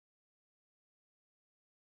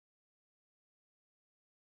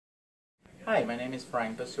Hi, my name is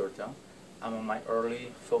Frank Basurto. I'm in my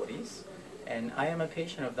early 40s, and I am a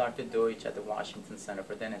patient of Dr. Deutsch at the Washington Center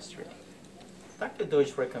for Dentistry. Dr.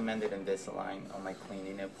 Deutsch recommended Invisalign on my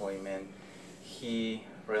cleaning appointment. He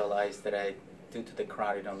realized that due to the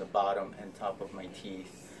carotid on the bottom and top of my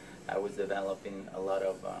teeth, I was developing a lot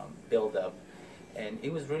of buildup, and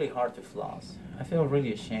it was really hard to floss. I felt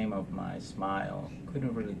really ashamed of my smile.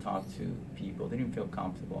 Couldn't really talk to people. Didn't feel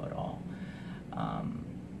comfortable at all.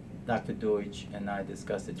 Dr. Deutsch and I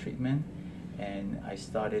discussed the treatment, and I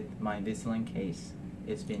started my Invisalign case.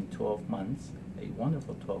 It's been 12 months, a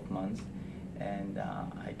wonderful 12 months, and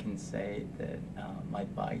I can say that my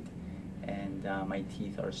bite and my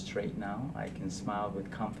teeth are straight now. I can smile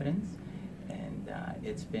with confidence, and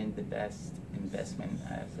it's been the best investment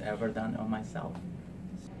I've ever done on myself.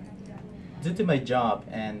 Due to my job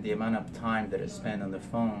and the amount of time that I spend on the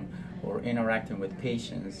phone or interacting with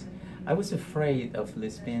patients, I was afraid of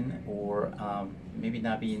lisping or maybe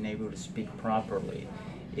not being able to speak properly.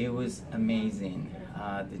 It was amazing.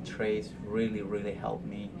 The trays really helped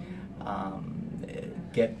me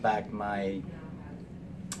get back my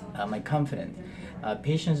confidence.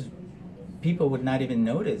 People would not even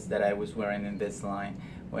notice that I was wearing Invisalign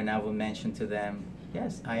when I would mention to them,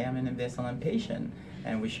 yes, I am an Invisalign patient,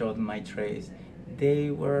 and we showed them my trays. They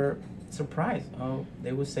were surprised. Oh,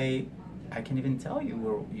 they would say, I can even tell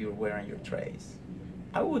you you're wearing your trays.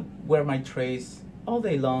 I would wear my trays all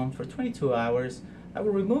day long for 22 hours. I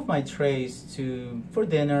would remove my trays for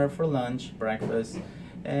dinner, for lunch, breakfast,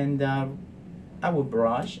 and I would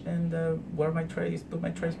brush and wear my trays, put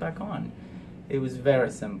my trays back on. It was very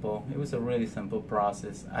simple. It was a really simple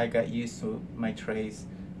process. I got used to my trays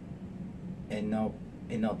in no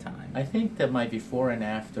time. I think that my before and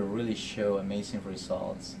after really show amazing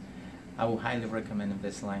results. I would highly recommend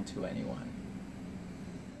Invisalign to anyone.